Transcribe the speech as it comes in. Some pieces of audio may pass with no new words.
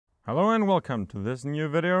Hello and welcome to this new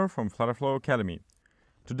video from FlutterFlow Academy.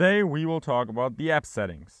 Today we will talk about the app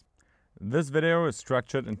settings. This video is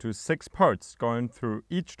structured into 6 parts, going through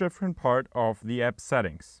each different part of the app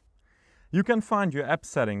settings. You can find your app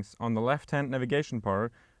settings on the left-hand navigation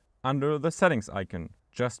bar under the settings icon,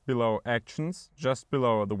 just below Actions, just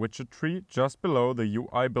below the widget tree, just below the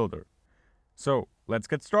UI builder. So let's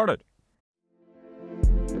get started.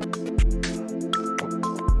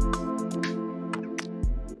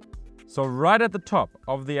 So right at the top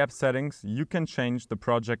of the app settings, you can change the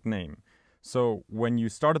project name. So when you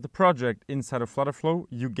started the project inside of FlutterFlow,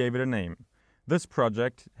 you gave it a name. This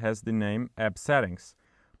project has the name App Settings,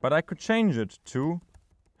 but I could change it to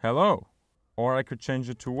Hello, or I could change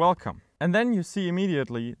it to Welcome. And then you see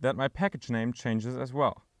immediately that my package name changes as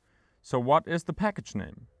well. So what is the package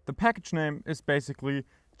name? The package name is basically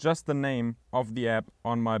just the name of the app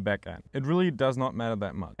on my backend. It really does not matter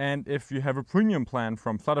that much. And if you have a premium plan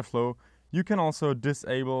from FlutterFlow, you can also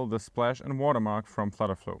disable the splash and watermark from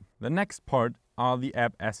FlutterFlow. The next part are the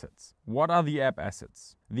app assets. What are the app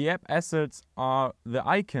assets? The app assets are the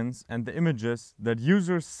icons and the images that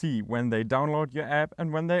users see when they download your app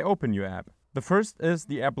and when they open your app. The first is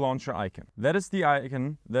the app launcher icon. That is the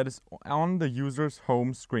icon that is on the user's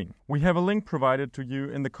home screen. We have a link provided to you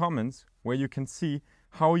in the comments where you can see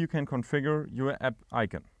how you can configure your app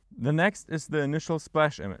icon. The next is the initial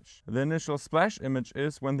splash image. The initial splash image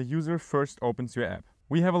is when the user first opens your app.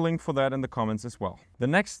 We have a link for that in the comments as well. The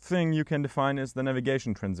next thing you can define is the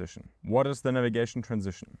navigation transition. What is the navigation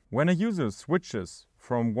transition? When a user switches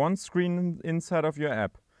from one screen inside of your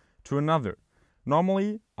app to another,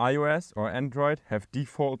 normally iOS or Android have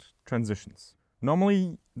default transitions.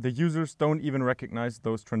 Normally the users don't even recognize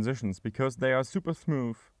those transitions because they are super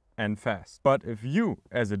smooth and fast. But if you,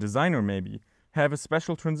 as a designer maybe, have a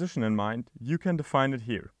special transition in mind, you can define it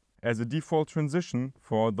here as a default transition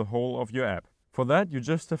for the whole of your app. For that, you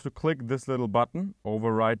just have to click this little button,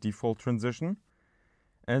 Override Default Transition,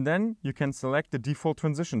 and then you can select the default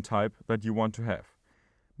transition type that you want to have.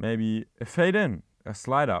 Maybe a fade in, a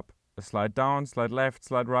slide up, a slide down, slide left,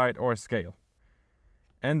 slide right, or a scale.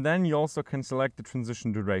 And then you also can select the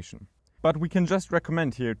transition duration. But we can just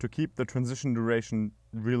recommend here to keep the transition duration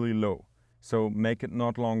really low. So make it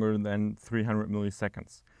not longer than 300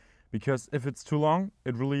 milliseconds. Because if it's too long,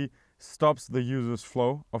 it really stops the user's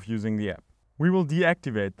flow of using the app. We will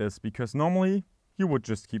deactivate this because normally you would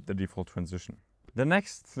just keep the default transition. The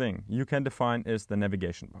next thing you can define is the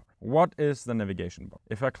navigation bar. What is the navigation bar?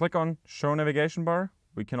 If I click on Show Navigation Bar,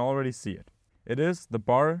 we can already see it. It is the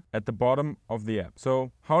bar at the bottom of the app.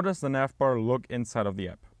 So how does the nav bar look inside of the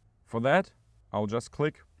app? For that, I'll just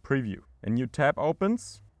click Preview. A new tab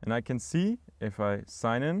opens and I can see, if I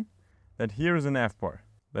sign in, that here is a nav bar.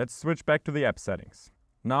 Let's switch back to the app settings.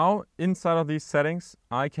 Now, inside of these settings,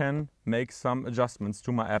 I can make some adjustments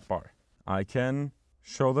to my app bar. I can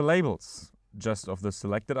show the labels just of the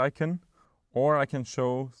selected icon, or I can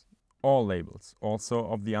show all labels, also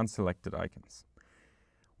of the unselected icons.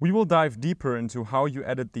 We will dive deeper into how you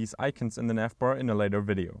edit these icons in the nav bar in a later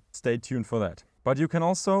video. Stay tuned for that. But you can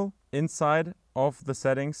also, inside of the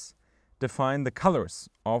settings, define the colors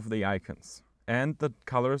of the icons and the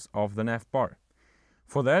colors of the nav bar.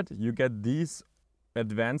 For that, you get these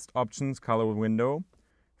advanced options color window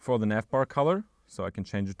for the nav bar color. So I can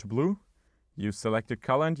change it to blue. You selected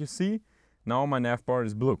color and you see, now my nav bar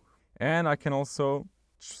is blue. And I can also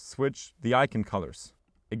switch the icon colors,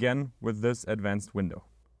 again with this advanced window.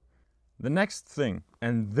 The next thing,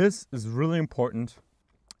 and this is really important,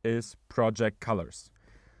 is project colors.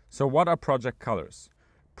 So what are project colors?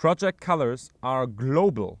 Project colors are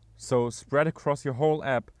global, so spread across your whole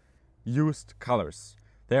app used colors.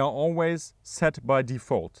 They are always set by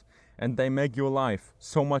default and they make your life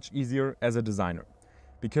so much easier as a designer.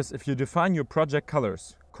 Because if you define your project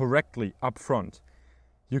colors correctly up front,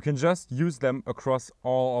 you can just use them across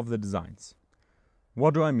all of the designs.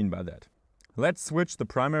 What do I mean by that? Let's switch the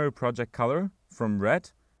primary project color from red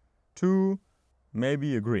to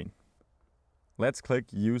maybe a green. Let's click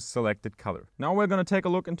Use Selected Color. Now we're going to take a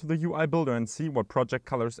look into the UI builder and see what project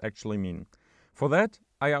colors actually mean. For that,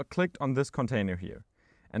 I clicked on this container here.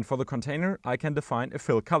 And for the container, I can define a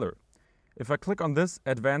fill color. If I click on this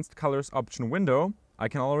Advanced Colors option window, I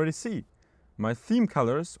can already see my theme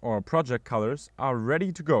colors or project colors are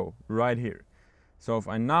ready to go right here. So if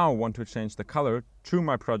I now want to change the color to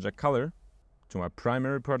my project color, to my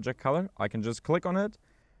primary project color, I can just click on it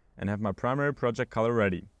and have my primary project color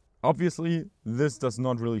ready. Obviously, this does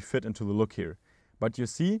not really fit into the look here, but you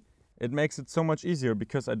see, it makes it so much easier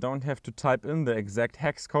because I don't have to type in the exact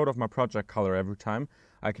hex code of my project color every time.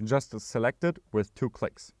 I can just select it with 2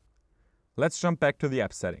 clicks. let's jump back to the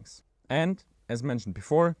app settings. And as mentioned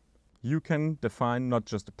before, you can define not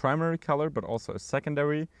just a primary color, but also a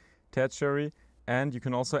secondary, tertiary, and you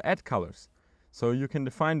can also add colors. So you can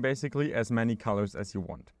define basically as many colors as you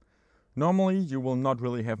want. Normally, you will not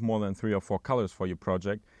really have more than 3 or 4 colors for your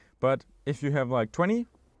project, but if you have like 20,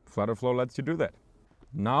 FlutterFlow lets you do that.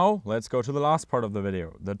 Now, let's go to the last part of the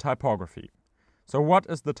video, the typography. So what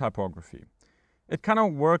is the typography? It kind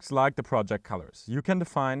of works like the project colors. You can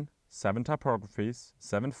define 7 typographies,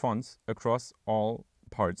 7 fonts across all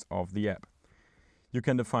parts of the app. You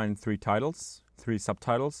can define 3 titles, 3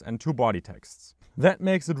 subtitles, and 2 body texts. That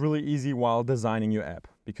makes it really easy while designing your app,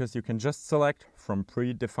 because you can just select from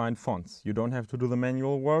predefined fonts. You don't have to do the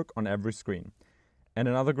manual work on every screen. And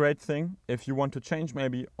another great thing, if you want to change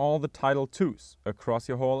maybe all the title twos across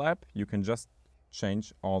your whole app, you can just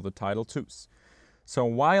change all the title twos. So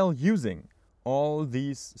while using all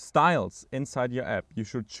these styles inside your app, you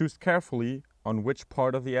should choose carefully on which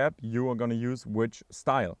part of the app you are going to use which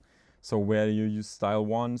style. So where you use style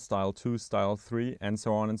 1, style 2, style 3, and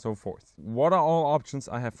so on and so forth. What are all options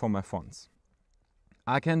I have for my fonts?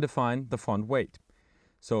 I can define the font weight.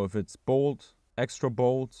 So if it's bold, extra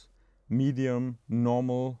bold, medium,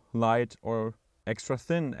 normal, light, or extra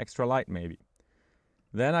thin, extra light maybe.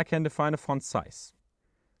 Then I can define a font size.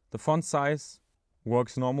 The font size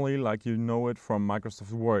works normally like you know it from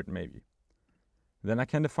Microsoft Word maybe. Then I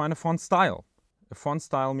can define a font style. A font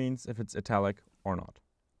style means if it's italic or not.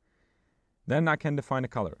 Then I can define a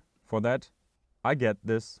color. For that, I get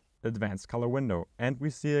this advanced color window, and we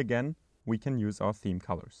see again we can use our theme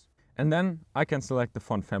colors. And then I can select the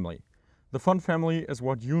font family. The font family is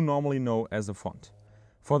what you normally know as a font.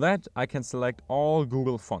 For that, I can select all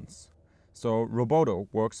Google fonts. So Roboto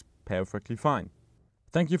works perfectly fine.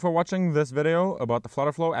 Thank you for watching this video about the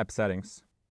FlutterFlow app settings.